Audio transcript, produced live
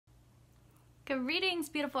Greetings,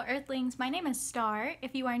 beautiful earthlings. My name is Star.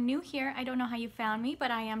 If you are new here, I don't know how you found me, but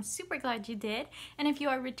I am super glad you did. And if you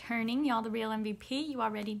are returning, y'all the real MVP, you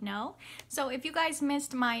already know. So if you guys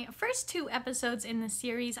missed my first 2 episodes in the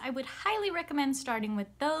series, I would highly recommend starting with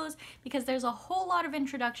those because there's a whole lot of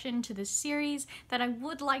introduction to the series that I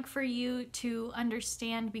would like for you to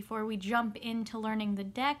understand before we jump into learning the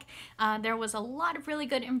deck. There was a lot of really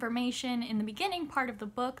good information in the beginning part of the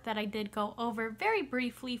book that I did go over very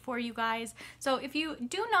briefly for you guys. So if you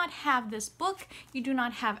do not have this book, you do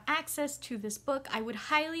not have access to this book, I would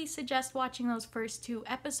highly suggest watching those first 2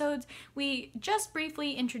 episodes. We just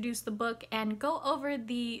briefly introduce the book and go over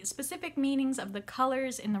the specific meanings of the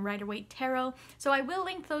colors in the Rider Waite Tarot. So I will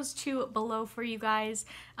link those 2 below for you guys.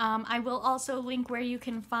 I will also link where you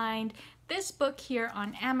can find this book here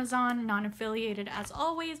on Amazon, non-affiliated as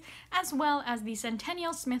always, as well as the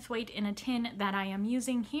Centennial Smith-Waite in a tin that I am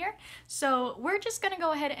using here. So we're just gonna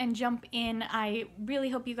go ahead and jump in. I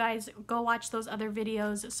really hope you guys go watch those other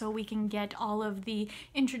videos so we can get all of the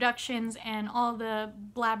introductions and all the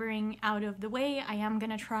blabbering out of the way. I am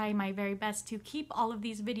gonna try my very best to keep all of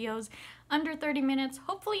these videos under 30 minutes,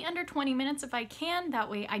 hopefully under 20 minutes if I can. That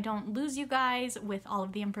way I don't lose you guys with all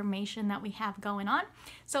of the information that we have going on.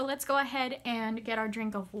 So let's go ahead and get our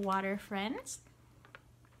drink of water, friends.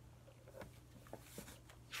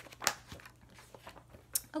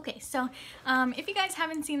 Okay, so if you guys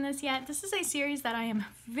haven't seen this yet, this is a series that I am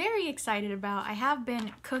very excited about. I have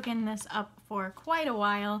been cooking this up for quite a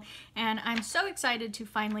while, and I'm so excited to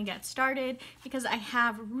finally get started because I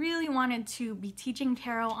have really wanted to be teaching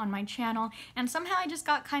tarot on my channel, and somehow I just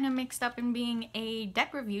got kind of mixed up in being a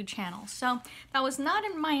deck review channel. So that was not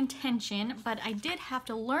in my intention, but I did have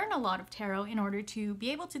to learn a lot of tarot in order to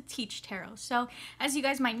be able to teach tarot. So as you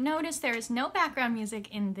guys might notice, there is no background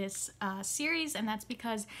music in this series, and that's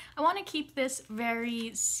because I want to keep this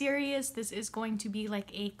very serious. This is going to be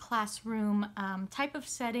like a classroom type of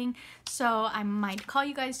setting, so I might call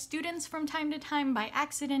you guys students from time to time by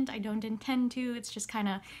accident. I don't intend to. It's just kind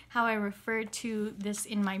of how I refer to this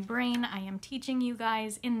in my brain. I am teaching you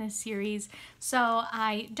guys in this series, so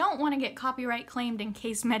I don't want to get copyright claimed in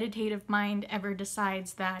case Meditative Mind ever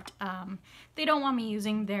decides that they don't want me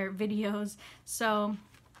using their videos. So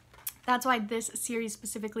that's why this series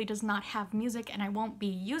specifically does not have music, and I won't be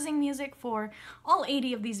using music for all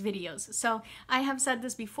 80 of these videos. So I have said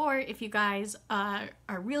this before, if you guys are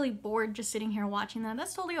really bored just sitting here watching them,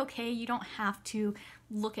 that's totally okay. You don't have to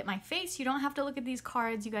look at my face, you don't have to look at these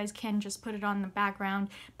cards. You guys can just put it on the background,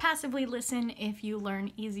 passively listen if you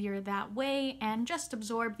learn easier that way, and just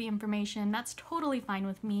absorb the information. That's totally fine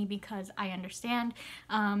with me because I understand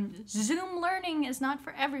Zoom learning is not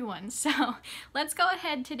for everyone. So let's go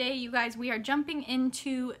ahead today, you guys. We are jumping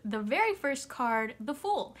into the very first card, the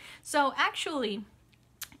Fool. So actually,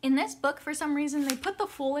 in this book, for some reason, they put the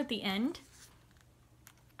Fool at the end.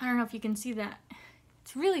 I don't know if you can see that.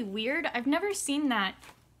 It's really weird. I've never seen that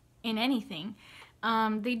in anything.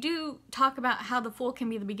 They do talk about how the Fool can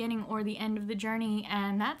be the beginning or the end of the journey,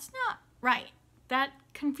 and that's not right. That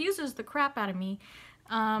confuses the crap out of me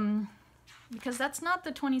because that's not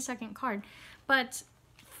the 22nd card. But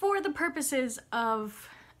for the purposes of,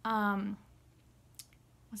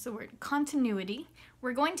 what's the word? Continuity,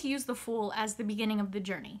 we're going to use the Fool as the beginning of the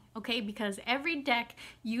journey, okay? Because every deck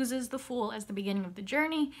uses the Fool as the beginning of the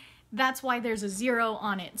journey. That's why there's a 0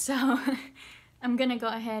 on it. So I'm gonna go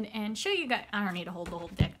ahead and show you guys. I don't need to hold the whole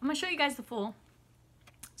deck. I'm gonna show you guys the Fool.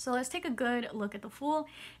 So let's take a good look at the Fool.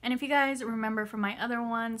 And if you guys remember from my other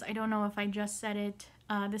ones, I don't know if I just said it,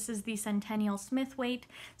 this is the Centennial Smith-Waite.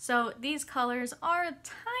 So these colors are a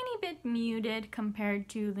tiny bit muted compared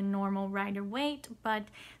to the normal Rider Waite, but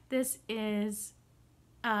this is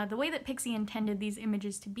the way that Pixie intended these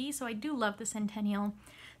images to be, so I do love the Centennial.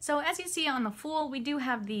 So as you see on the Fool, we do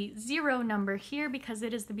have the 0 number here because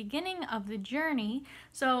it is the beginning of the journey.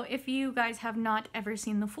 So if you guys have not ever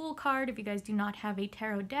seen the Fool card, if you guys do not have a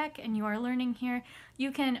tarot deck and you are learning here, you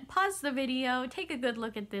can pause the video, take a good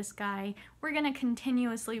look at this guy. We're going to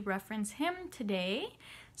continuously reference him today.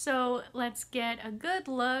 So let's get a good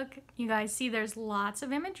look. You guys see there's lots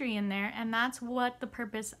of imagery in there, and that's what the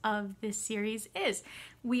purpose of this series is.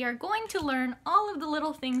 We are going to learn all of the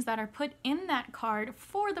little things that are put in that card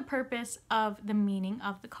for the purpose of the meaning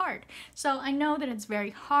of the card. So I know that it's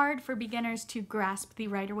very hard for beginners to grasp the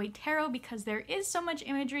Rider Waite Tarot because there is so much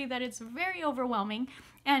imagery that it's very overwhelming.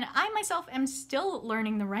 And I myself am still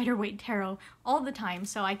learning the Rider Waite Tarot all the time,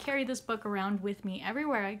 so I carry this book around with me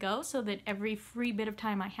everywhere I go so that every free bit of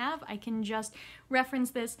time I have, I can just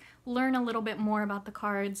reference this, learn a little bit more about the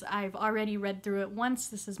cards. I've already read through it once.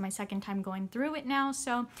 This is my second time going through it now,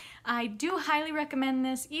 so I do highly recommend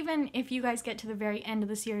this, even if you guys get to the very end of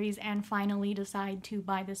the series and finally decide to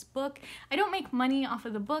buy this book. I don't make money off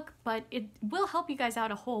of the book, but it will help you guys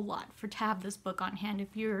out a whole lot to have this book on hand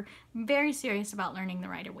if you're very serious about learning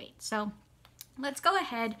the Rider Waite. So let's go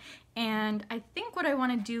ahead, and I think what I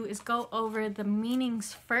want to do is go over the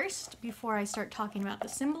meanings first before I start talking about the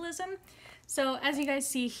symbolism. So as you guys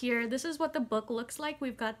see here, this is what the book looks like.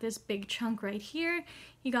 We've got this big chunk right here.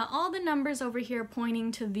 You got all the numbers over here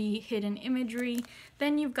pointing to the hidden imagery.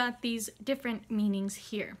 Then you've got these different meanings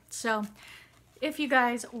here. So if you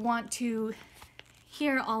guys want to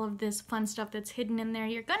hear all of this fun stuff that's hidden in there,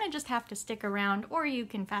 you're gonna just have to stick around, or you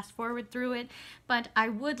can fast forward through it. But I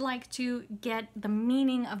would like to get the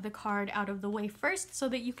meaning of the card out of the way first so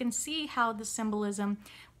that you can see how the symbolism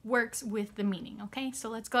works with the meaning, okay? So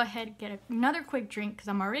let's go ahead and get another quick drink because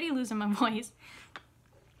I'm already losing my voice.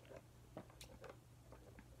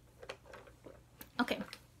 Okay.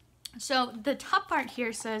 So the top part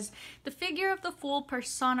here says, the figure of the Fool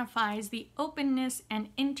personifies the openness and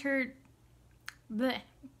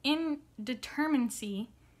indeterminacy.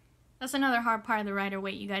 That's another hard part of the Rider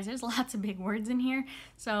Waite, you guys. There's lots of big words in here.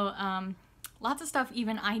 So lots of stuff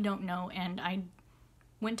even I don't know, and I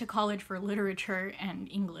went to college for literature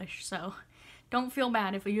and English, so don't feel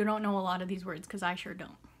bad if you don't know a lot of these words, because I sure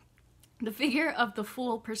don't. The figure of the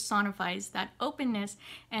Fool personifies that openness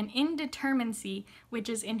and indeterminacy which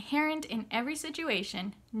is inherent in every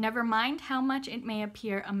situation, never mind how much it may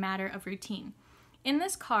appear a matter of routine. In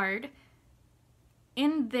this,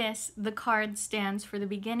 the card stands for the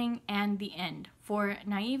beginning and the end, for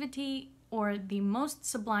naivety or the most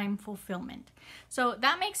sublime fulfillment. So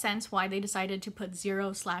that makes sense why they decided to put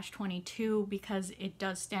 0/22, because it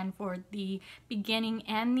does stand for the beginning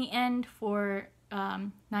and the end for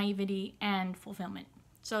naivety and fulfillment.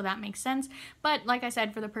 So that makes sense. But like I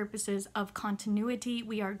said, for the purposes of continuity,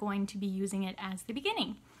 we are going to be using it as the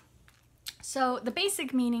beginning. So the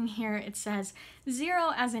basic meaning here, it says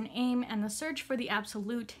 0 as an aim and the search for the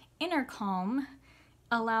absolute. Inner calm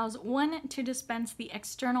allows one to dispense the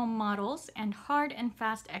external models and hard and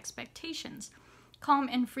fast expectations. Calm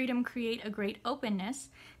and freedom create a great openness.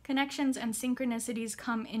 Connections and synchronicities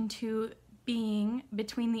come into being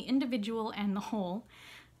between the individual and the whole.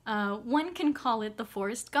 One can call it the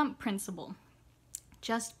Forrest Gump principle.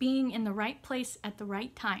 Just being in the right place at the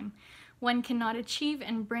right time. One cannot achieve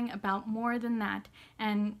and bring about more than that,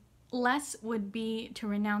 and less would be to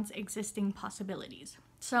renounce existing possibilities.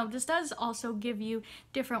 So this does also give you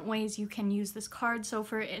different ways you can use this card. So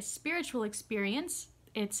for a spiritual experience,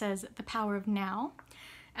 it says the power of now.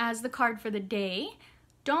 As the card for the day,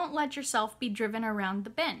 don't let yourself be driven around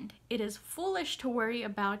the bend. It is foolish to worry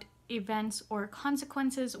about events or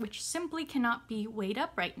consequences which simply cannot be weighed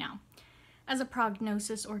up right now. As a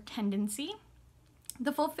prognosis or tendency,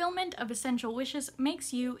 the fulfillment of essential wishes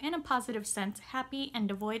makes you, in a positive sense, happy and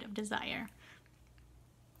devoid of desire.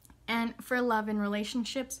 And for love and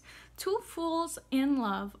relationships, two fools in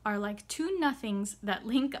love are like two nothings that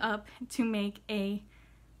link up to make a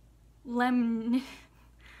lemniscate?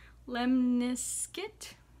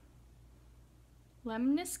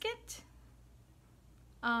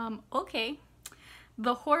 Okay.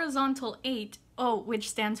 The horizontal 8, which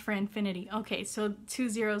stands for infinity. Okay, so 2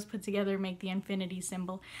 zeros put together make the infinity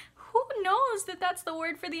symbol. Who knows that that's the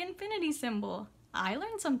word for the infinity symbol? I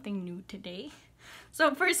learned something new today.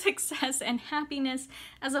 So for success and happiness,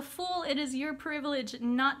 as a fool, it is your privilege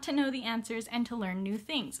not to know the answers and to learn new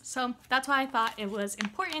things. So that's why I thought it was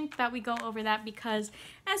important that we go over that, because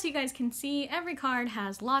as you guys can see, every card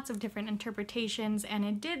has lots of different interpretations, and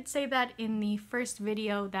it did say that in the first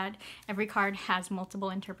video that every card has multiple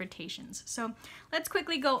interpretations. So let's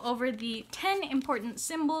quickly go over the 10 important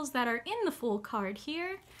symbols that are in the Fool card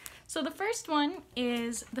here. So the first one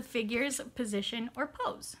is the figure's position or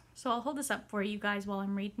pose. So I'll hold this up for you guys while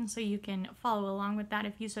I'm reading so you can follow along with that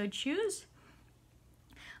if you so choose.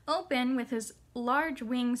 Open with his large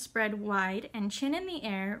wings spread wide and chin in the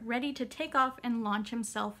air, ready to take off and launch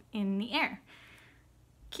himself in the air.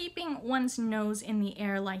 Keeping one's nose in the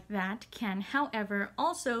air like that can, however,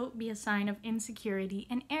 also be a sign of insecurity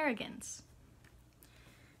and arrogance.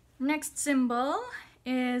 Next symbol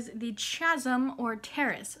is the chasm or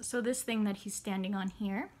terrace. So this thing that he's standing on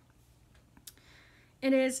here.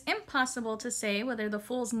 It is impossible to say whether the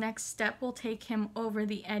Fool's next step will take him over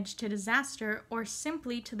the edge to disaster or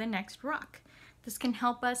simply to the next rock. This can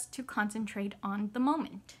help us to concentrate on the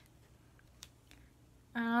moment.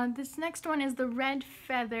 This next one is the red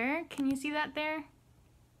feather. Can you see that there?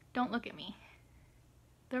 Don't look at me.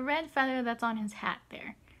 The red feather that's on his hat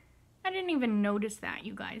there. I didn't even notice that,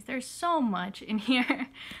 you guys. There's so much in here.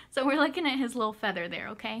 So we're looking at his little feather there,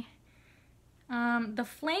 okay? The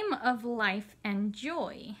flame of life and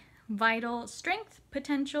joy. Vital strength,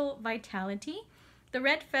 potential, vitality. The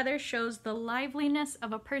red feather shows the liveliness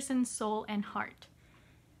of a person's soul and heart.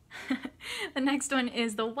 The next one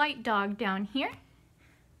is the white dog down here.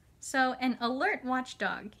 So an alert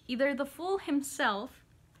watchdog, either the fool himself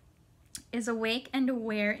is awake and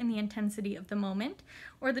aware in the intensity of the moment,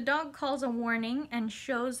 or the dog calls a warning and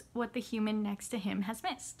shows what the human next to him has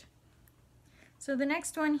missed. So the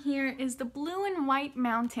next one here is the blue and white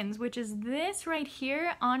mountains, which is this right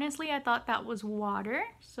here. Honestly, I thought that was water,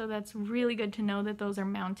 so that's really good to know that those are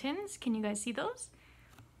mountains. Can you guys see those?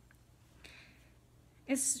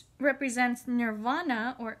 It represents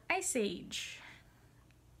nirvana or ice age.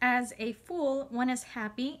 As a fool, one is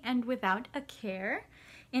happy and without a care.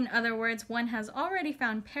 In other words, one has already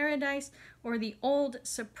found paradise, or the old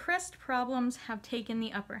suppressed problems have taken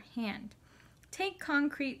the upper hand. Take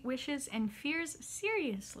concrete wishes and fears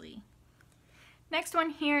seriously. Next one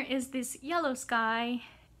here is this yellow sky.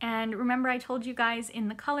 And remember, I told you guys in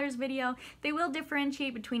the colors video, they will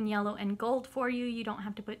differentiate between yellow and gold for you. You don't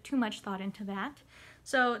have to put too much thought into that.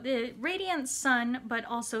 So the radiant sun, but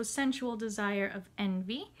also sensual desire of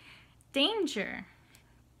envy. Danger.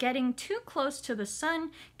 Getting too close to the sun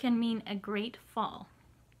can mean a great fall.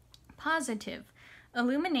 Positive.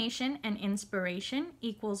 Illumination and inspiration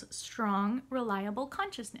equals strong, reliable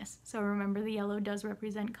consciousness. So remember, the yellow does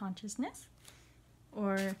represent consciousness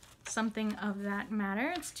or something of that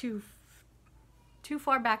matter. It's too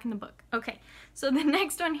far back in the book. Okay, so the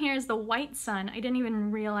next one here is the white sun. I didn't even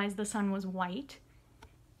realize the sun was white.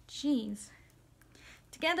 Jeez.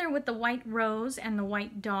 Together with the white rose and the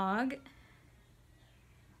white dog.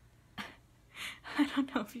 I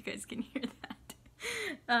don't know if you guys can hear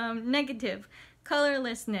that. Negative.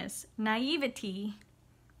 Colorlessness. Naivety.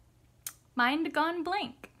 Mind gone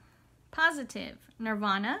blank. Positive.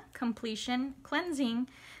 Nirvana. Completion. Cleansing.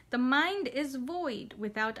 The mind is void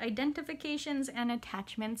without identifications and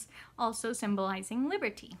attachments, also symbolizing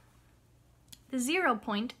liberty. The 0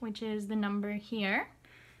 point, which is the number here.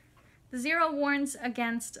 The 0 warns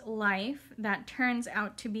against life that turns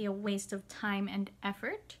out to be a waste of time and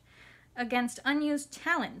effort, against unused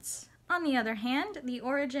talents. On the other hand, the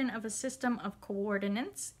origin of a system of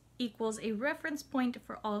coordinates equals a reference point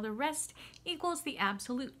for all the rest equals the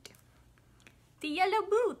absolute. The yellow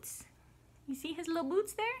boots. You see his little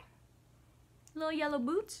boots there? Little yellow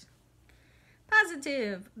boots.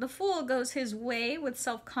 Positive. The fool goes his way with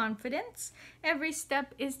self-confidence. Every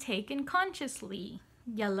step is taken consciously.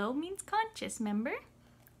 Yellow means conscious, remember?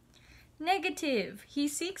 Negative. He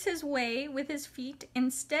seeks his way with his feet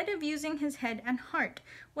instead of using his head and heart.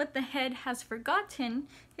 What the head has forgotten,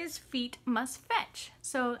 his feet must fetch.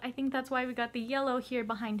 So I think that's why we got the yellow here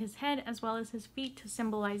behind his head as well as his feet to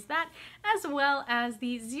symbolize that, as well as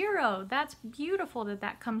the 0. That's beautiful that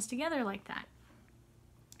that comes together like that.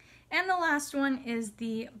 And the last one is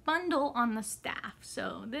the bundle on the staff.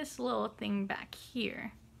 So this little thing back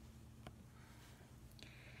here.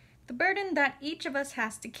 The burden that each of us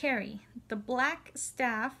has to carry. The black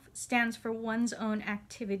staff stands for one's own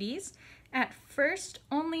activities, at first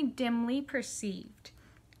only dimly perceived.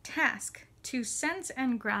 Task, to sense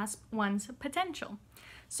and grasp one's potential.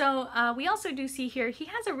 So we also do see here, he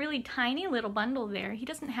has a really tiny little bundle there. He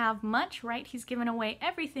doesn't have much, right? He's given away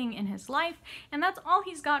everything in his life, and that's all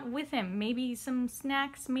he's got with him. Maybe some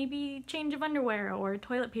snacks, maybe change of underwear or a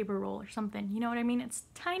toilet paper roll or something. You know what I mean? It's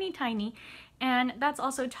tiny, tiny. And that's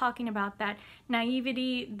also talking about that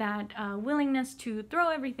naivety, that willingness to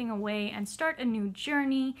throw everything away and start a new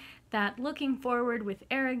journey, that looking forward with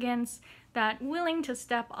arrogance, that willing to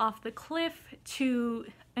step off the cliff to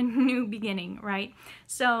a new beginning, right?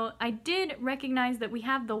 So I did recognize that we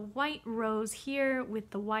have the white rose here with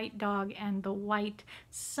the white dog and the white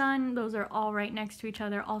sun. Those are all right next to each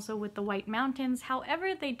other, also with the white mountains.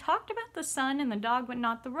 However, they talked about the sun and the dog, but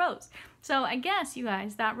not the rose. So I guess, you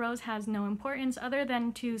guys, that rose has no importance other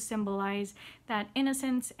than to symbolize that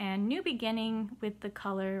innocence and new beginning with the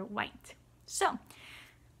color white. So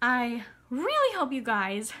I really hope you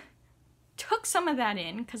guys took some of that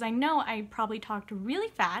in, because I know I probably talked really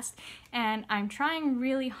fast and I'm trying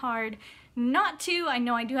really hard not to. I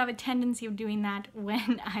know I do have a tendency of doing that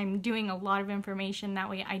when I'm doing a lot of information, that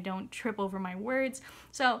way I don't trip over my words.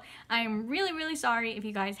 So I'm really, really sorry if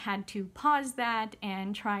you guys had to pause that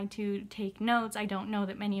and try to take notes. I don't know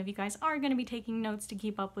that many of you guys are going to be taking notes to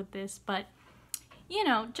keep up with this, but you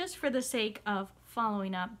know, just for the sake of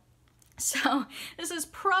following up. So this is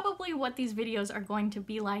probably what these videos are going to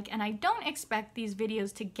be like, and I don't expect these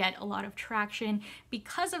videos to get a lot of traction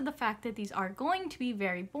because of the fact that these are going to be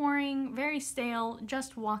very boring, very stale,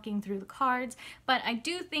 just walking through the cards. But I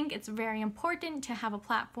do think it's very important to have a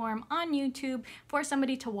platform on YouTube for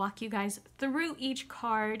somebody to walk you guys through each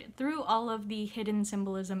card, through all of the hidden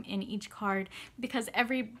symbolism in each card, because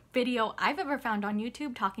every video I've ever found on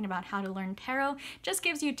YouTube talking about how to learn tarot just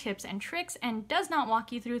gives you tips and tricks and does not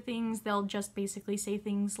walk you through things. They'll just basically say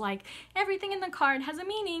things like everything in the card has a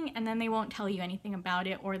meaning, and then they won't tell you anything about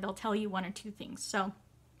it, or they'll tell you one or two things. So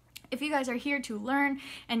if you guys are here to learn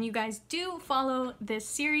and you guys do follow this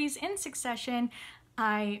series in succession,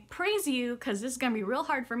 I praise you, because this is going to be real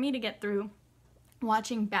hard for me to get through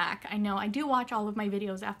watching back. I know I do watch all of my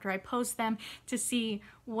videos after I post them to see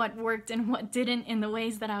what worked and what didn't in the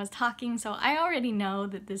ways that I was talking, so I already know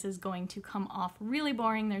that this is going to come off really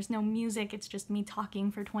boring. There's no music, it's just me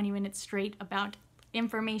talking for 20 minutes straight about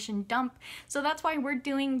information dump. So that's why we're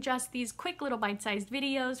doing just these quick little bite-sized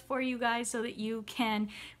videos for you guys, so that you can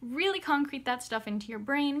really concrete that stuff into your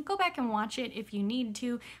brain. Go back and watch it if you need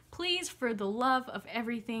to. Please, for the love of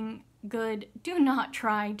everything good, do not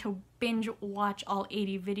try to binge watch all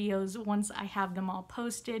 80 videos once I have them all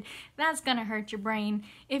posted. That's gonna hurt your brain.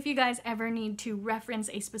 If you guys ever need to reference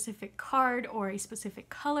a specific card or a specific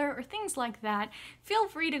color or things like that, feel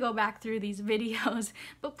free to go back through these videos,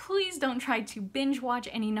 but please don't try to binge watch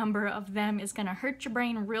any number of them. It's gonna hurt your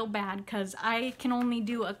brain real bad, because I can only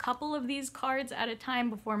do a couple of these cards at a time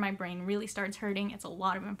before my brain really starts hurting. It's a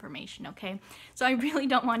lot of information, okay? So I really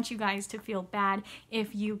don't want you guys to feel bad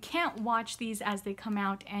if you can't watch these as they come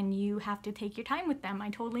out and you have to take your time with them. I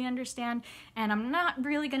totally understand, and I'm not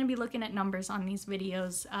really going to be looking at numbers on these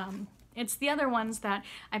videos. It's the other ones that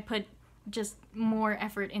I put just more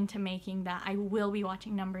effort into making that I will be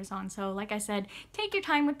watching numbers on. So like I said, take your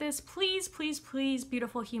time with this. Please, please, please,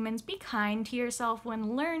 beautiful humans, be kind to yourself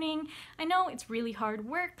when learning. I know it's really hard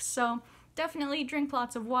work, so definitely drink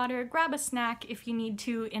lots of water, grab a snack if you need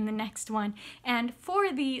to in the next one. And for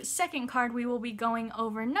the second card, we will be going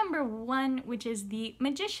over number 1, which is the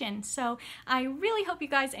Magician. So I really hope you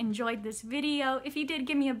guys enjoyed this video. If you did,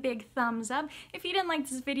 give me a big thumbs up. If you didn't like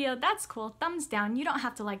this video, that's cool. Thumbs down. You don't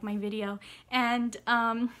have to like my video. And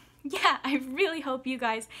yeah, I really hope you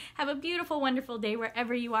guys have a beautiful, wonderful day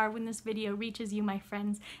wherever you are when this video reaches you, my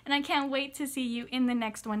friends. And I can't wait to see you in the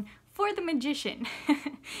next one for the Magician.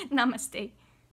 Namaste.